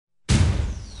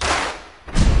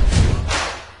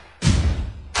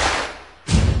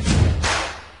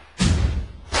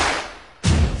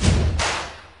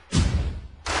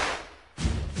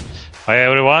Hi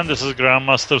everyone, this is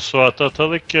Grandmaster Suat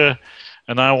Atalik,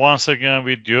 and I'm once again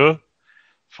with you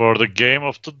for the game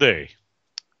of the day.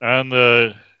 And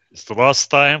it's the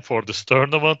last time for this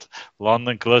tournament,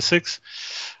 London Classics.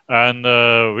 And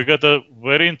we got a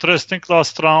very interesting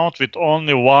last round with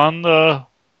only one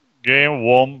game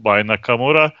won by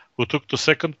Nakamura, who took the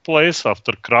second place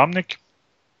after Kramnik.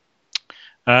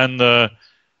 And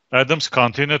Adams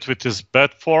continued with his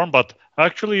bad form, but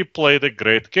actually he played a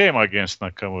great game against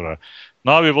Nakamura.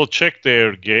 Now we will check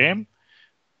their game.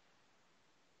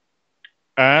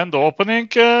 And the opening,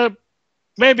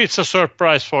 maybe it's a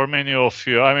surprise for many of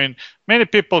you. I mean, many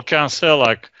people can say,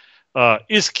 like,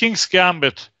 is King's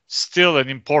Gambit still an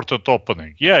important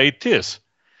opening? Yeah, it is.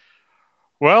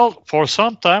 Well, for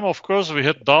some time, of course, we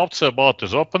had doubts about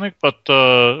this opening, but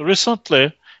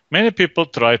recently, many people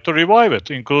tried to revive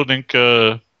it, including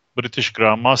British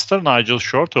Grandmaster Nigel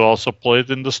Short, who also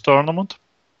played in this tournament.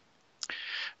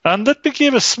 And let me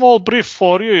give a small brief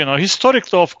for you.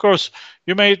 Historically, of course,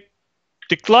 you may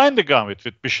decline the gambit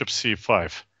with bishop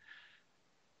c5.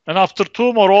 And after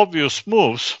two more obvious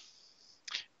moves,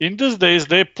 in these days,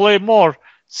 they play more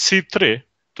c3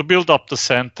 to build up the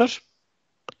center,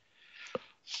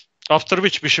 after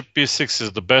which bishop b6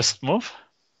 is the best move.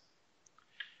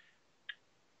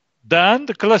 Then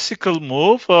the classical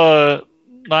move,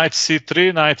 knight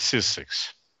c3, knight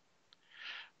c6.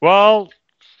 Well,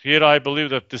 here I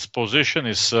believe that this position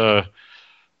is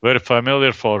very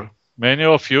familiar for many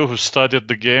of you who studied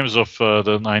the games of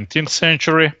the 19th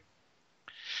century.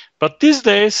 But these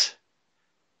days,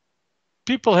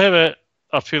 people have an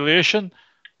affiliation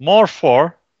more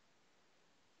for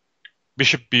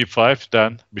bishop b5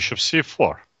 than bishop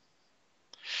c4.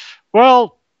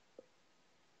 Well,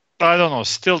 I don't know.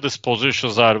 Still, these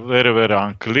positions are very, very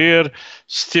unclear.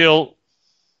 Still,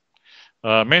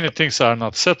 many things are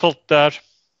not settled there.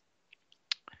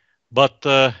 But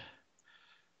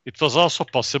it was also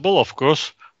possible, of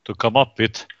course, to come up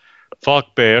with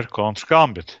Falk-Beyer contra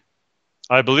Gambit.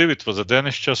 I believe it was a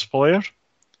Danish chess player,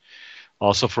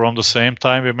 also from the same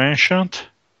time we mentioned.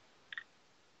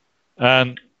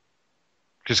 And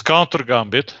his counter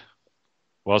Gambit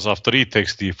was after e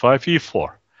takes d5,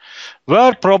 e4.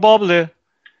 Where probably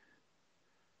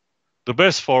the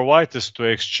best for white is to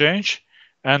exchange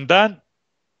and then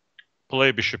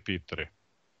play bishop e3.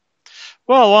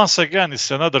 Well, once again,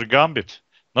 it's another gambit.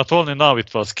 Not only now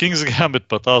it was King's Gambit,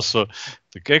 but also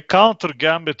the counter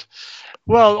Gambit.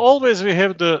 Well, always we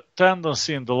have the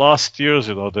tendency in the last years,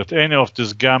 that any of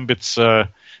these gambits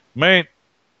may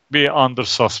be under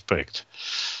suspect.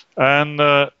 And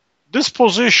this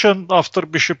position after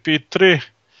bishop e3,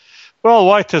 well,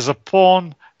 white has a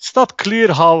pawn. It's not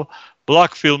clear how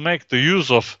black will make the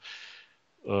use of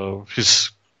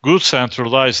his good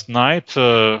centralized knight.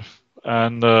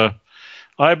 And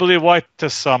I believe white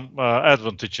has some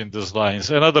advantage in these lines.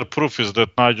 Another proof is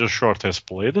that Nigel Short has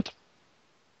played it.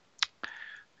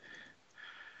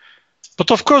 But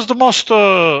of course, the most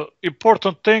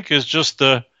important thing is just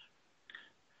to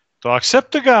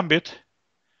accept the gambit.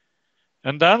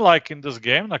 And then, like in this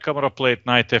game, Nakamura played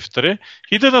knight f3.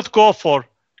 He didn't go for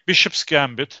bishop's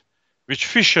gambit, which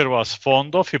Fischer was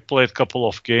fond of. He played a couple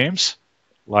of games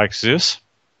like this.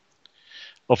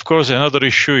 Of course, another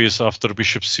issue is after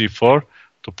bishop c4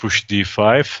 to push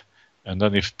d5. And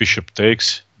then if bishop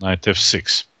takes, knight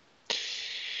f6.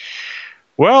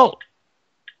 Well,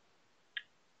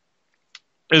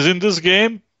 as in this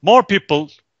game, more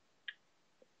people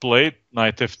played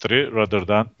knight f3 rather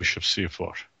than bishop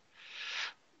c4.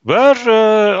 Where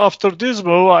after this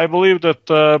move, I believe that,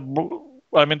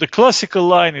 the classical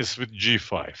line is with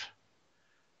g5.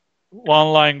 One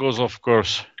line goes, of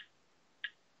course,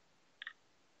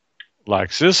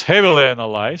 like this, heavily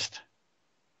analyzed.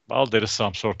 Well, there is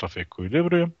some sort of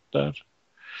equilibrium there.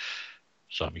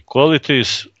 Some equality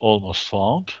is almost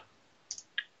found.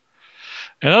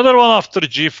 Another one after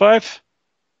g5,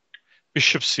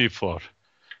 bishop c4,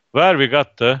 where we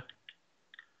got the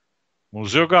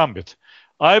Museo Gambit.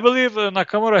 I believe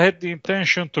Nakamura had the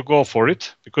intention to go for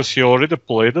it because he already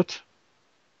played it.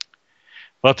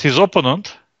 But his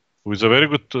opponent, who is a very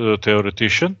good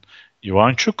theoretician,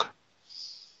 Ivanchuk,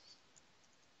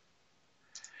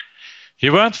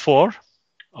 he went for,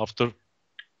 after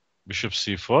bishop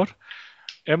c4,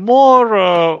 a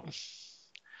more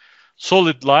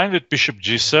solid line with bishop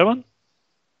g7.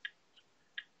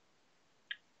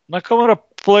 Nakamura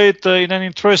played in an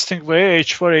interesting way,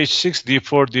 h4, h6,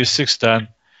 d4, d6, then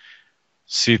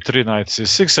c3, knight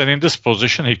c6. And in this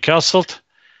position, he castled.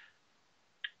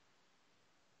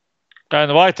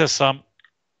 And white has some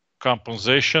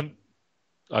compensation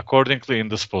accordingly in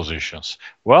these positions.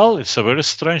 Well, it's a very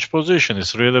strange position.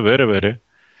 It's really very, very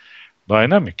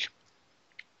dynamic.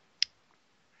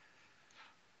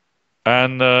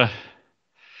 And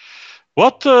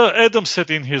what Adams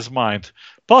had in his mind,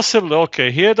 possibly,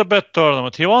 okay, he had a bad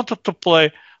tournament. He wanted to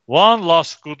play one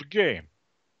last good game,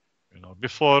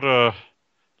 before the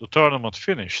tournament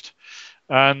finished.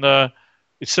 And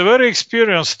it's a very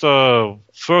experienced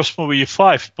first move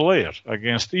e5 player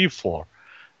against e4.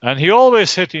 And he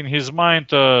always had in his mind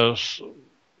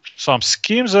some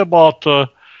schemes about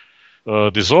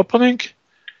this opening.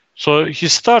 So he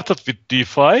started with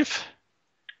d5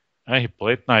 and he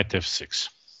played knight f6.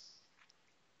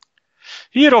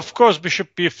 Here, of course,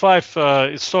 bishop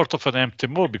b5 is sort of an empty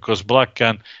move because black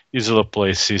can easily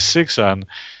play c6 and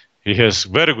he has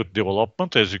very good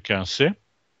development, as you can see.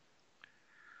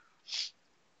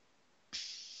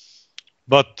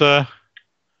 But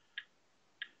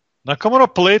Nakamura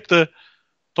played the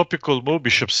topical move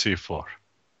bishop c4.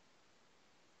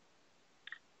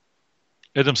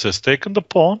 Adams has taken the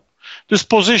pawn. This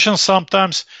position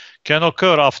sometimes can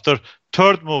occur after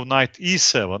third move knight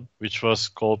e7, which was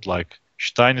called like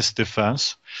Stein's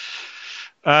defense.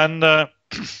 And the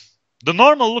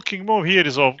normal looking move here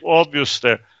is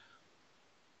obviously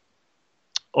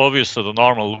the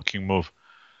normal looking move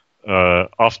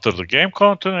after the game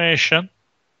continuation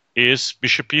is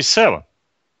bishop e7.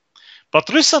 But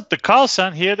recently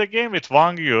Carlsen, he had a game with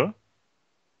Wang Yu.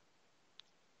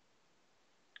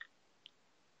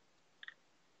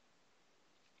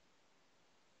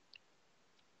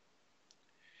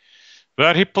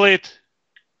 Where he played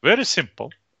very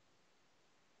simple.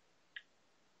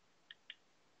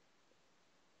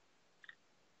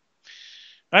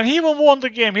 And he even won the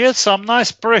game. He had some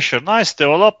nice pressure, nice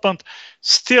development.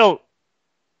 Still,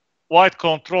 white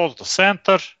controls the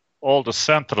center, all the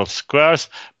central squares.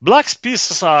 Black's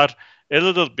pieces are a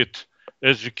little bit,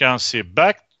 as you can see,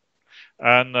 back.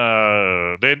 And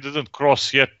they didn't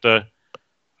cross yet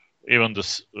even the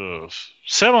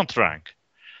 7th rank.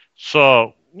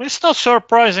 So it's not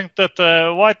surprising that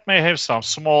white may have some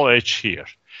small edge here.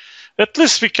 At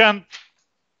least we can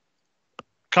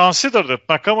consider that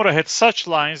Nakamura had such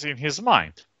lines in his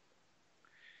mind.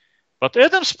 But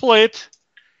Adams played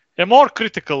a more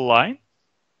critical line,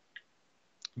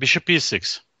 bishop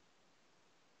e6.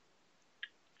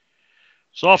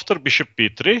 So after bishop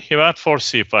b3, he went for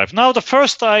c5. Now the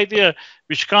first idea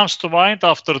which comes to mind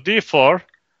after d4,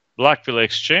 black will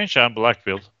exchange and black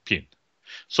will pin.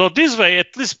 So this way,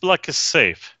 at least black is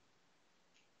safe.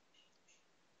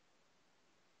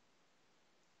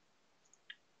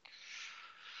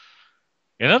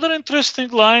 Another interesting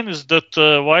line is that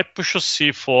white pushes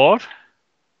c4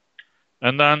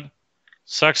 and then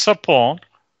sacks a pawn.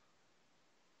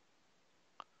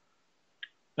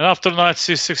 And after knight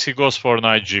c6, he goes for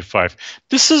knight g5.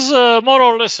 This is more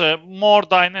or less a more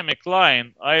dynamic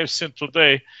line. I have seen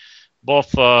today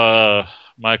both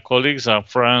my colleagues and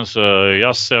friends,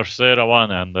 Yasser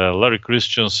Serawan and Larry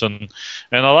Christensen,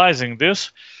 analyzing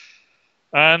this.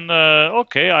 And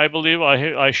okay, I believe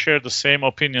I share the same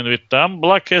opinion with them.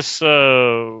 Black is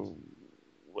a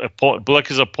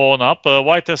pawn up.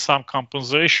 White has some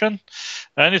compensation,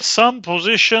 and it's some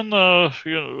position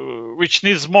which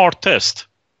needs more test.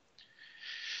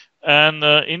 And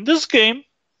in this game,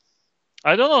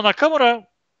 I don't know, Nakamura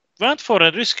went for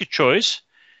a risky choice,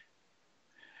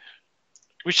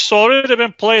 which has already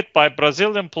been played by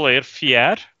Brazilian player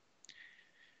Fier.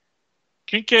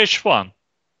 King h1.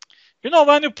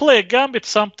 When you play a gambit,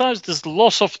 sometimes this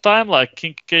loss of time like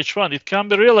king h1, it can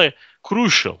be really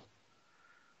crucial.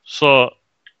 So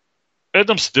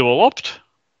Adams developed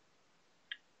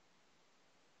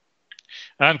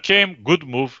and came good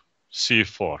move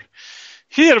c4.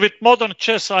 Here with modern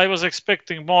chess, I was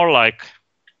expecting more like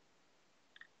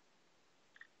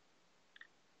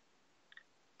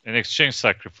an exchange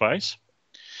sacrifice,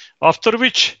 after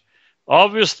which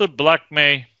obviously black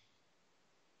may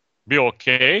be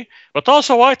okay, but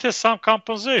also white has some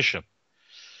compensation.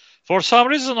 For some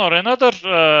reason or another,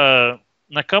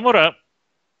 Nakamura,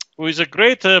 who is a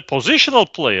great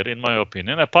positional player in my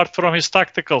opinion, apart from his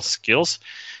tactical skills,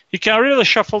 he can really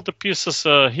shuffle the pieces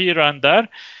here and there.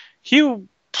 He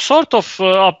sort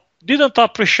of didn't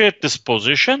appreciate this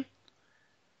position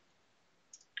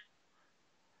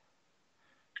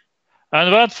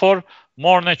and went for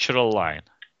more natural line.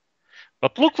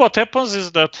 But look what happens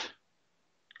is that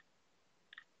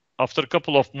after a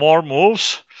couple of more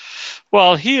moves,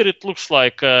 well, here it looks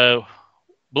like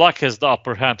black has the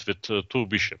upper hand with two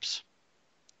bishops.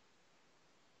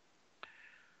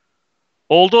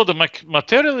 Although the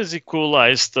material is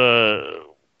equalized,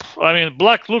 I mean,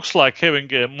 black looks like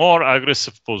having a more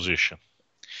aggressive position.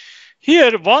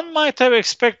 Here, one might have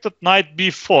expected knight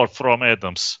b4 from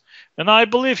Adams. And I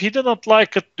believe he didn't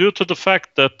like it due to the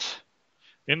fact that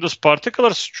in this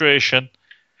particular situation,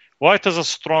 white has a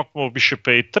strong move, bishop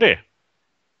a3.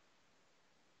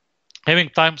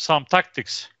 Having some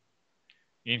tactics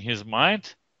in his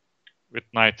mind with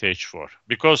knight h4.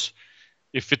 Because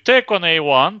if we take on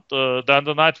a1, then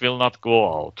the knight will not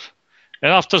go out.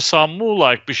 And after some move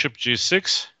like bishop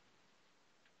g6,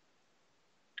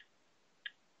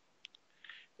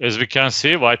 as we can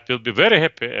see, white will be very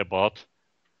happy about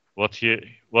what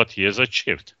he has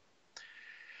achieved.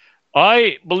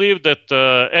 I believe that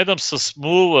Adams's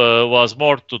move was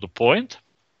more to the point.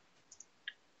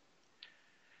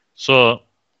 So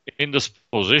in this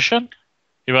position,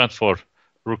 he went for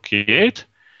rook e8,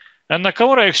 and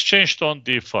Nakamura exchanged on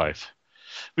d5,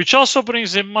 which also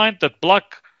brings in mind that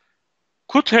black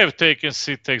could have taken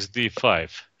c takes d5.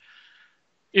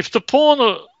 If the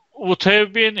pawn would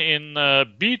have been in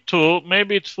b2,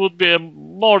 maybe it would be a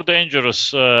more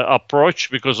dangerous approach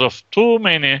because of too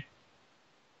many,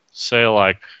 say,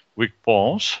 like weak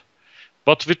pawns.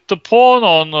 But with the pawn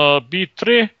on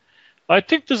b3, I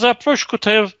think this approach could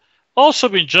have also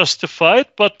been justified,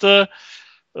 but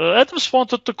Adams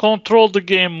wanted to control the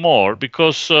game more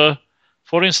because,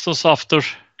 for instance, after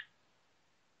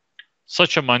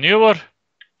such a maneuver,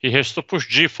 he has to push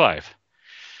g5.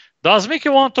 Does Mickey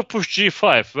want to push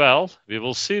g5? Well, we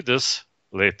will see this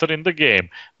later in the game.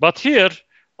 But here,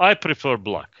 I prefer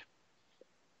black.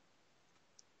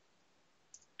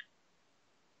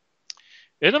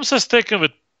 Adams has taken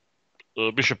with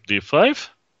bishop d5.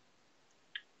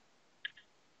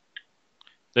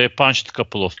 They punched a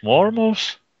couple of more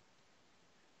moves.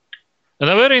 And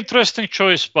a very interesting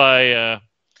choice by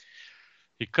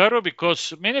Hikaru,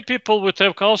 because many people would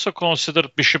have also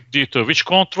considered bishop d2, which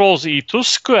controls e2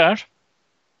 square.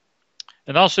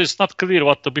 And also it's not clear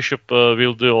what the bishop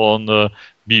will do on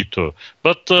b2.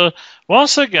 But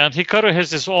once again, Hikaru has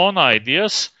his own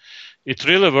ideas. It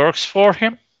really works for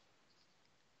him.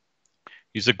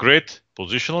 He's a great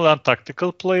positional and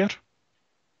tactical player.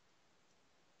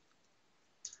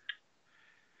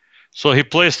 So he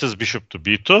placed his bishop to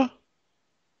b2.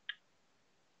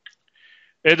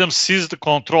 Adams seized the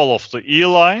control of the E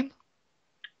line.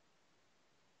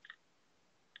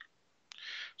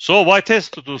 So white has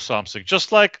to do something.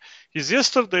 Just like his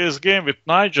yesterday's game with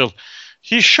Nigel,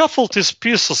 he shuffled his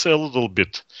pieces a little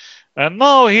bit. And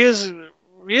now he's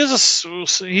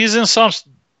in some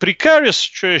precarious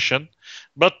situation.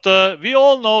 But we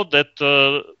all know that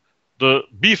the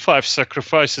b5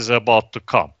 sacrifice is about to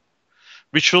come,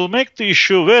 which will make the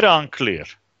issue very unclear.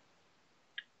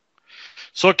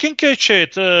 So king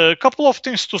h8, a couple of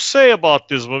things to say about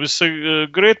this move. It's a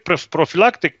great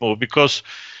prophylactic move because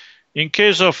in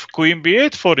case of queen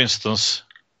b8, for instance,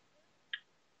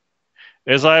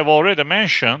 as I've already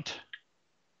mentioned,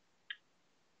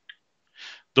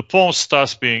 the pawn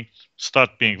start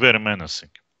being very menacing.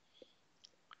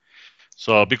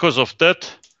 So because of that,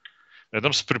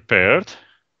 Adams prepared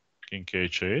king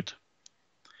h8.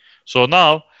 So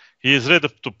now he is ready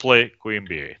to play queen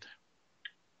b8.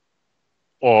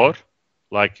 Or,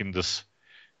 like in this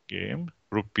game,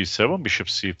 rook b7, bishop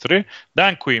c3,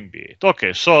 then queen b8.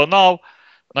 Okay, so now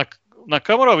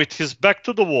Nakamura, with his back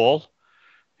to the wall,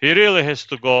 he really has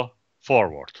to go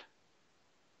forward.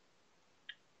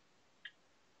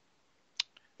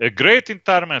 A great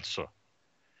intermezzo.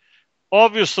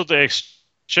 Obviously, the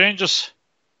exchanges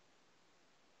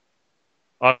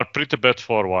are pretty bad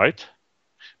for white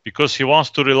because he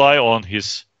wants to rely on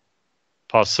his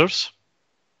passers.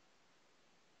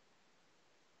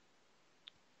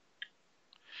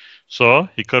 So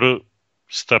Hikaru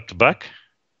stepped back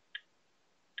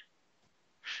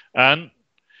and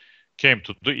came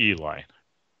to the E line.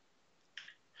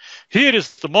 Here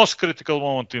is the most critical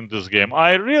moment in this game.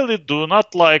 I really do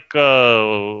not like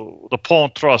the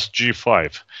pawn thrust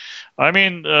g5. I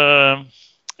mean,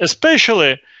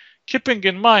 especially keeping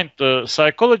in mind the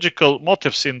psychological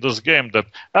motives in this game, that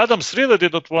Adams really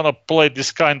didn't want to play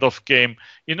this kind of game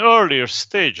in earlier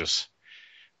stages.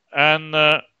 And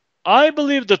I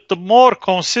believe that the more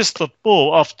consistent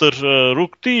move after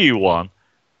rook d1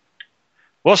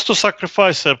 was to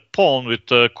sacrifice a pawn with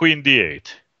queen d8.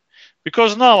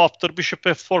 Because now, after bishop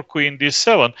f4, queen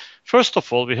d7, first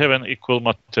of all, we have an equal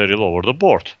material over the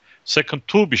board. Second,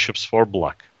 two bishops for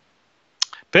black.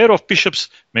 Pair of bishops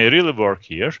may really work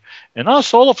here. And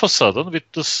also, all of a sudden, with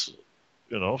this,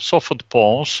 softened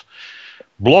pawns,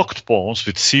 blocked pawns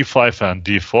with c5 and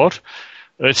d4,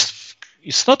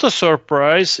 it's not a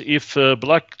surprise if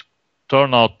black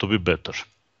turn out to be better.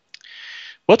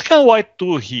 What can white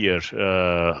do here?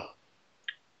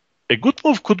 A good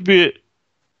move could be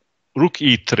rook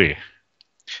e3,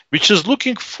 which is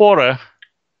looking for a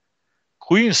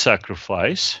queen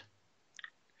sacrifice,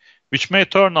 which may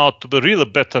turn out to be really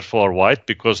better for white,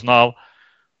 because now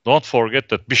don't forget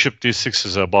that bishop d6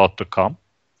 is about to come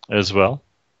as well.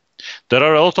 There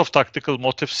are a lot of tactical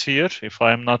motives here, if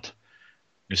I am not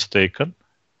mistaken.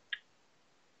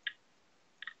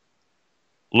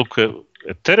 Look, a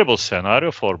terrible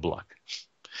scenario for black.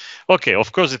 Okay,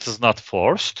 of course it is not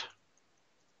forced.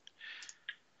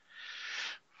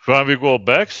 When we go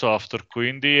back, so after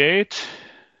queen d8,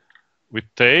 we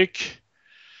take,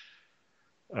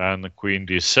 and queen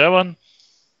d7,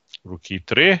 rook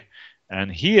e3,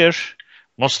 and here,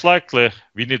 most likely,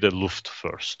 we need a luft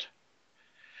first.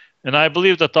 And I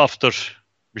believe that after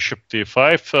bishop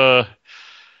d5,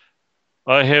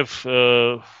 I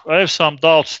have some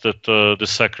doubts that the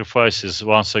sacrifice is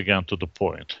once again to the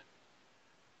point.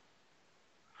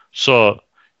 So,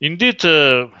 indeed,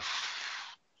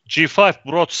 g5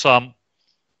 brought some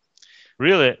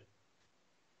really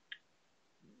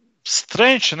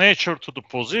strange nature to the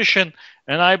position,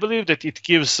 and I believe that it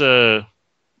gives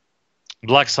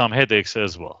black some headaches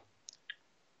as well.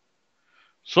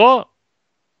 So,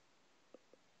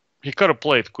 Hikaru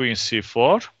played queen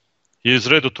c4. He is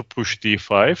ready to push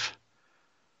d5,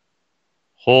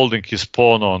 holding his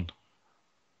pawn on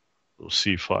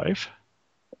c5.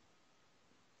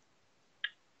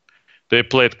 They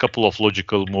played a couple of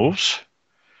logical moves.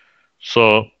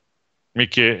 So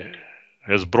Miki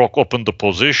has broke open the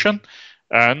position,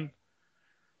 and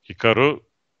Hikaru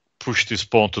pushed his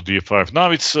pawn to d5.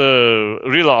 Now it's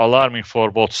really alarming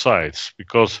for both sides,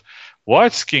 because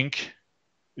white's king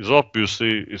is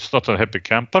obviously, it's not a happy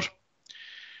camper.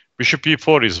 Bishop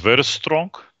e4 is very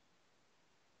strong.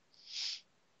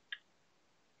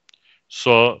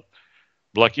 So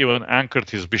black even anchored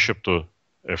his bishop to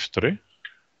f3.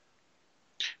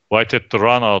 White had to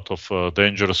run out of a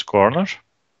dangerous corner.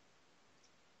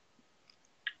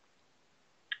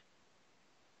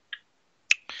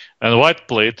 And white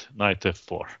played knight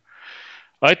f4.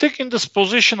 I think in this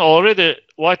position already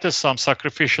white has some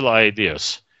sacrificial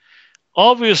ideas.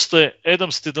 Obviously,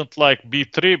 Adams didn't like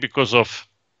b3 because of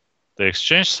the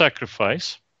exchange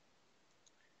sacrifice.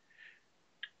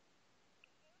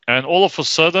 And all of a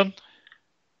sudden,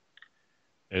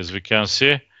 as we can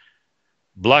see,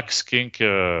 black's king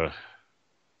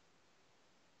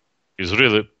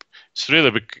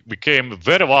became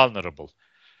very vulnerable.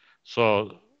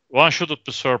 So one shouldn't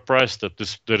be surprised that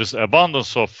there is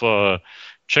abundance of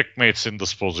checkmates in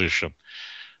this position.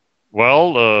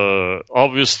 Well,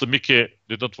 obviously Miki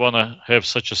didn't want to have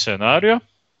such a scenario.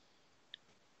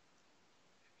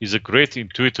 He's a great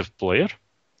intuitive player.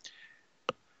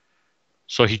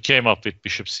 So he came up with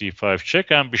bishop c5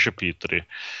 check and bishop e3.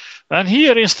 And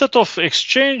here, instead of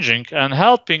exchanging and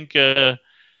helping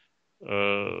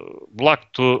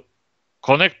black to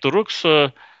connect the rooks,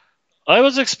 I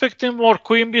was expecting more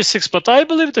queen b6, but I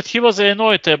believe that he was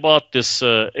annoyed about this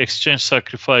exchange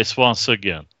sacrifice once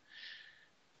again.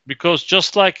 Because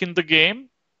just like in the game,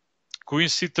 queen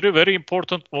c3, very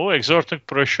important move, exerting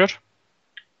pressure.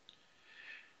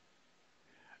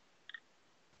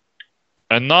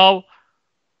 And now,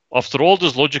 after all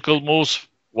these logical moves,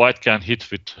 white can hit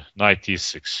with knight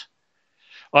e6.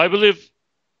 I believe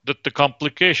that the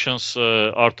complications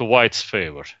are to white's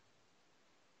favor.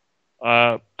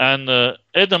 And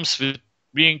Adams, with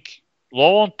being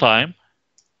low on time,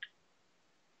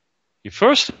 he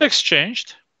first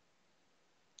exchanged,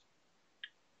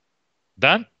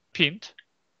 then pinned,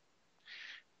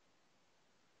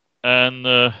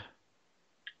 and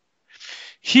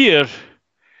here,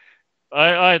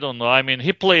 I don't know. I mean,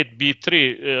 he played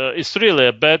b3. It's really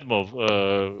a bad move.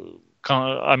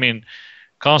 I mean,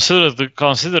 considering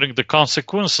the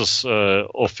consequences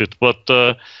of it.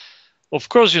 But of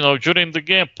course, you know, during the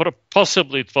game,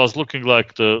 possibly it was looking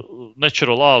like the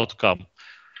natural outcome.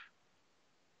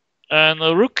 And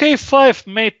rook a5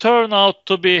 may turn out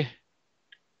to be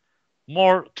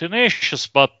more tenacious,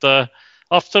 but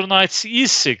after knight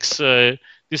e6,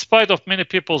 despite of many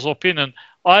people's opinion,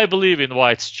 I believe in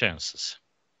white's chances.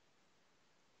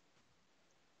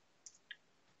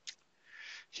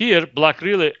 Here, black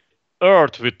really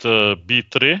erred with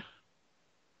b3.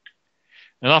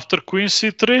 And after queen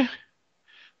c3,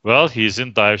 well, he's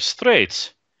in dire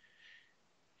straits.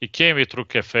 He came with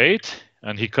rook f8,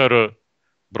 and Hikaru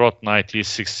brought knight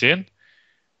e6 in.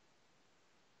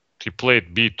 He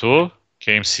played b2,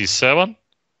 came c7.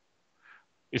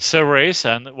 It's a race,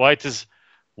 and white is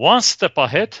one step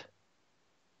ahead.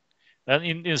 And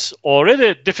in this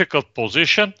already difficult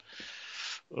position,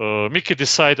 Mickey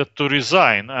decided to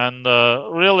resign. And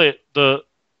really, the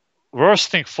worst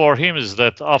thing for him is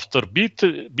that after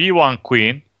B1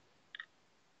 queen,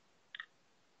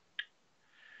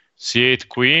 C8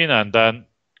 queen, and then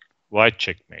white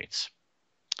checkmates.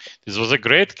 This was a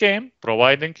great game,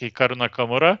 providing Hikaru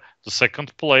Nakamura the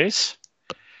second place.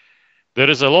 There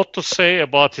is a lot to say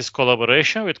about his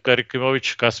collaboration with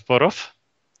Garikimovic Kasparov.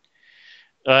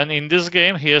 And in this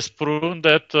game, he has proven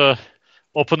that,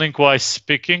 opening-wise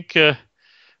speaking,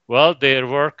 well, their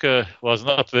work was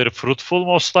not very fruitful,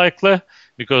 most likely,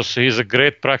 because he's a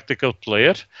great practical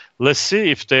player. Let's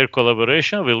see if their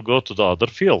collaboration will go to the other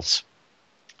fields.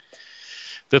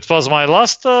 That was my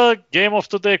last game of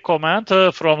the day comment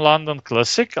from London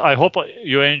Classic. I hope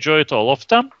you enjoyed all of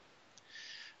them.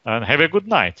 And have a good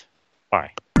night.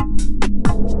 Bye.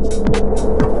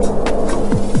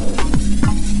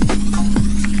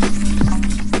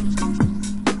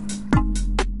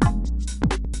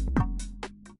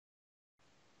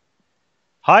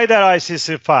 Hi there,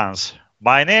 ICC fans.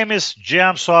 My name is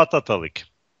GM Suat Atalik,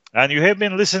 and you have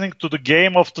been listening to the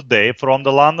game of the day from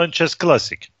the London Chess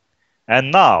Classic.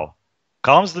 And now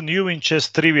comes the new in chess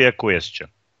trivia question,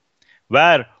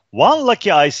 where one lucky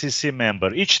ICC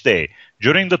member each day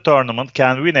during the tournament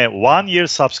can win a 1-year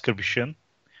subscription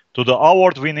to the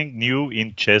award-winning New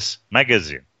in Chess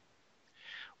magazine.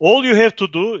 All you have to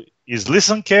do is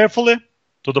listen carefully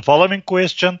to the following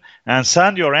question and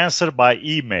send your answer by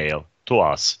email to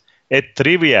us at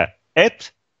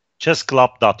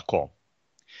trivia@chessclub.com.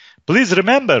 Please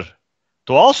remember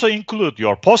to also include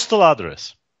your postal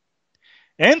address.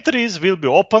 Entries will be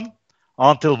open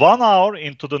until 1 hour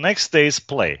into the next day's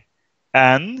play,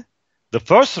 and the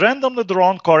first randomly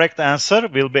drawn correct answer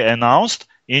will be announced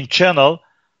in channel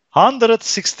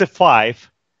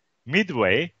 165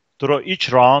 midway through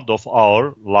each round of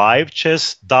our live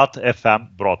chess.fm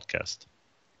broadcast.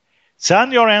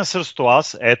 Send your answers to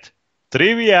us at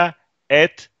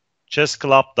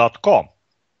trivia@chessclub.com.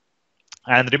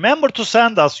 And remember to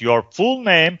send us your full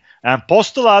name and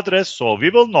postal address so we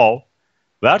will know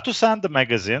where to send the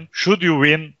magazine should you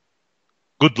win.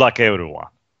 Good luck, everyone.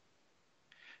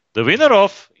 The winner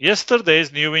of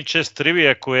yesterday's New in Chess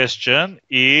trivia question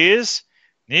is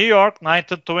New York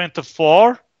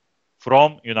 1924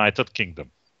 from United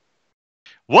Kingdom.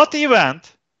 What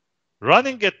event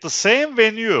running at the same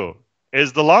venue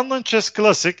as the London Chess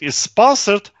Classic is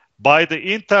sponsored by the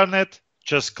Internet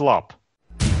Chess Club?